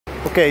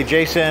Okay,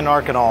 Jason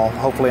Arcanal,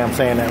 hopefully I'm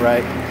saying that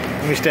right.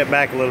 Let me step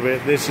back a little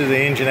bit. This is the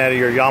engine out of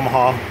your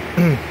Yamaha.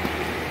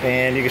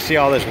 And you can see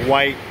all this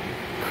white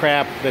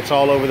crap that's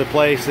all over the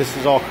place. This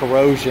is all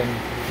corrosion.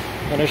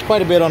 And there's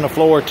quite a bit on the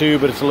floor too,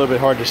 but it's a little bit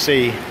hard to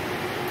see.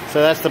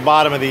 So that's the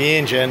bottom of the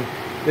engine.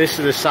 This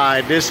is the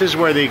side. This is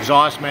where the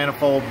exhaust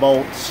manifold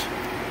bolts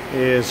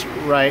is,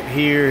 right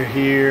here,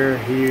 here,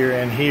 here,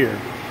 and here.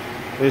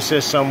 This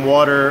is some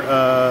water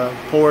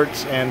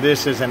ports, and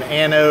this is an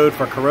anode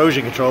for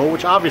corrosion control,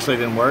 which obviously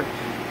didn't work.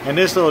 And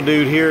this little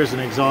dude here is an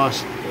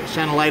exhaust.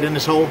 Shine a light in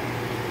this hole.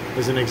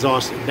 Is an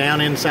exhaust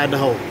down inside the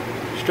hole.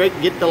 Straight,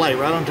 get the light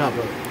right on top of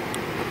it.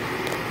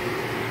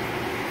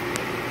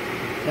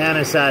 Down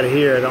inside of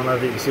here, I don't know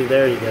if you can see,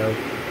 there you go,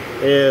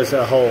 is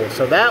a hole.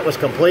 So that was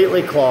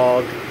completely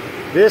clogged.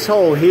 This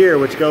hole here,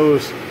 which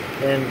goes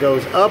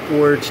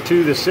upwards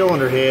to the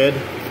cylinder head,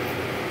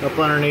 up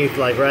underneath,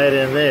 like right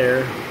in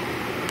there.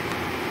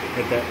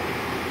 Like that.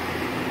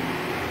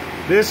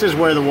 This is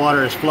where the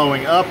water is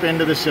flowing up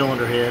into the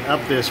cylinder head,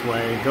 up this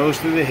way, goes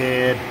through the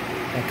head,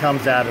 and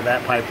comes out of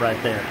that pipe right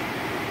there.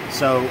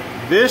 So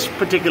this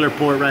particular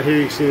port right here,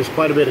 you can see there's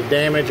quite a bit of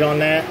damage on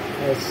that.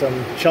 There's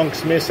some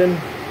chunks missing.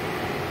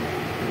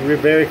 We're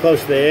very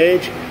close to the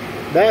edge.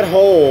 That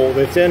hole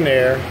that's in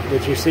there,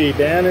 that you see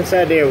down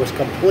inside there, was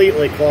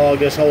completely clogged.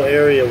 This whole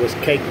area was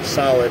caked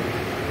solid,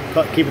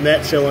 keeping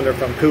that cylinder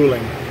from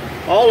cooling.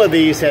 All of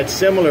these had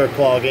similar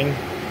clogging,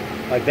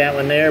 like that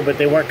one there, but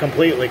they weren't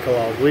completely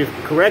clogged. We've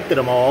corrected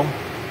them all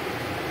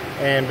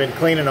and been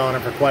cleaning on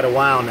them for quite a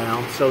while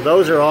now. So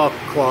those are all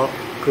cool.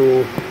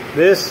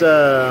 This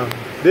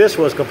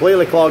was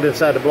completely clogged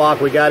inside the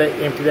block. We got it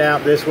emptied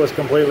out. This was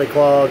completely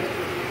clogged.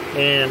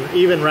 And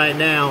even right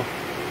now,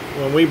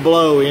 when we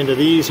blow into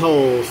these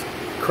holes,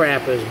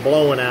 crap is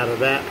blowing out of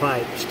that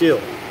pipe still.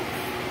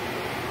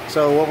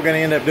 So what we're going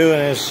to end up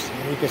doing is,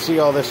 you can see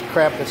all this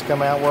crap that's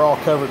come out. We're all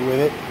covered with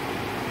it.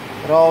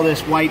 But all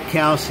this white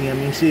calcium,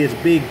 you can see it's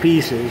big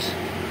pieces.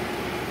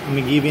 Let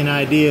me give you an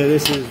idea.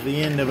 This is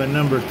the end of a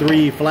number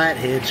 3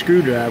 flathead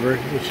screwdriver,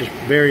 which is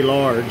very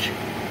large.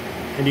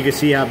 And you can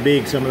see how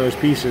big some of those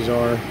pieces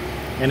are.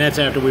 And that's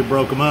after we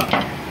broke them up.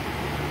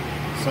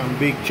 Some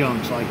big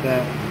chunks like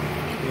that.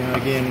 You know,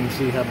 again, you can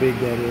see how big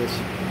that is.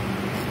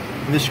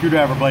 And this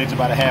screwdriver blade's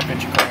about a 1/2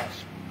 inch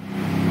across.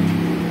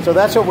 So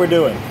that's what we're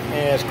doing,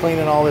 is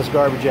cleaning all this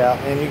garbage out.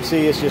 And you can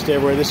see it's just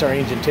everywhere. This is our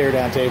engine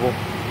teardown table.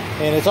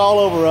 And it's all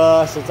over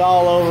us, it's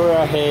all over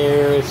our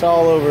hair, it's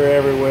all over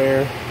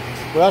everywhere.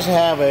 We also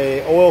have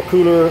a oil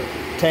cooler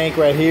tank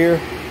right here.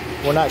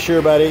 We're not sure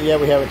about it yet,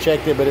 we haven't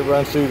checked it, but it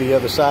runs through the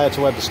other side,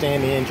 so we'll have to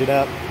stand the engine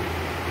up.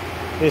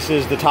 This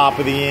is the top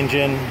of the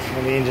engine,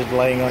 and the engine's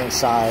laying on its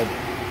side.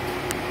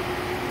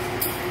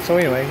 So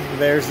anyway,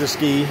 there's the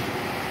ski.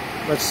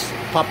 Let's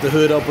pop the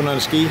hood open on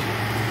the ski. Get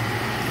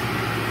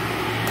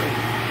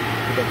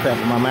that crap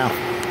in my mouth.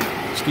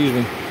 Excuse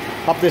me.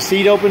 Pop this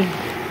seat open.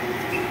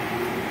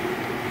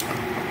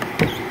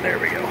 There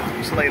we go.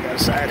 Just lay that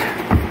aside.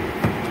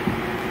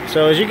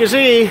 So as you can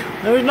see,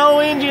 there's no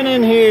engine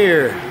in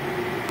here.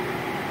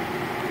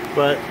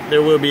 But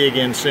there will be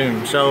again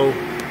soon. So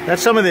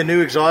that's some of the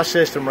new exhaust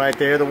system right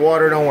there. The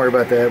water, don't worry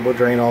about that. We'll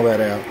drain all that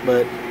out.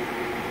 But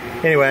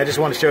anyway, I just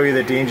want to show you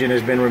that the engine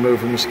has been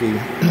removed from the ski.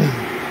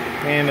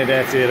 And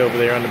that's it over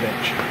there on the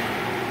bench.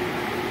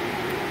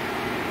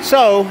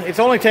 So it's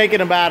only taken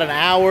about an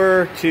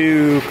hour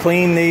to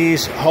clean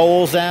these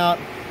holes out.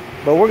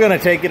 But we're going to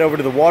take it over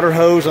to the water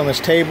hose on this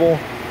table,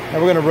 and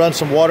we're going to run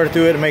some water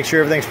through it to make sure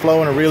everything's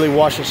flowing and really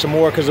wash it some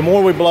more, because the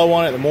more we blow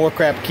on it, the more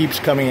crap keeps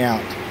coming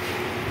out.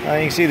 You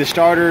can see the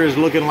starter is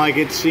looking like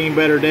it's seen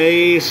better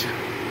days.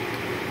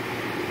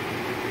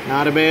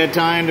 Not a bad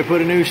time to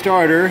put a new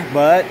starter,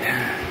 but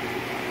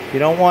you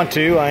don't want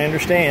to, I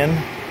understand.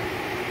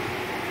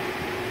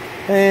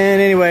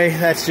 And anyway,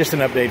 that's just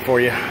an update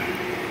for you.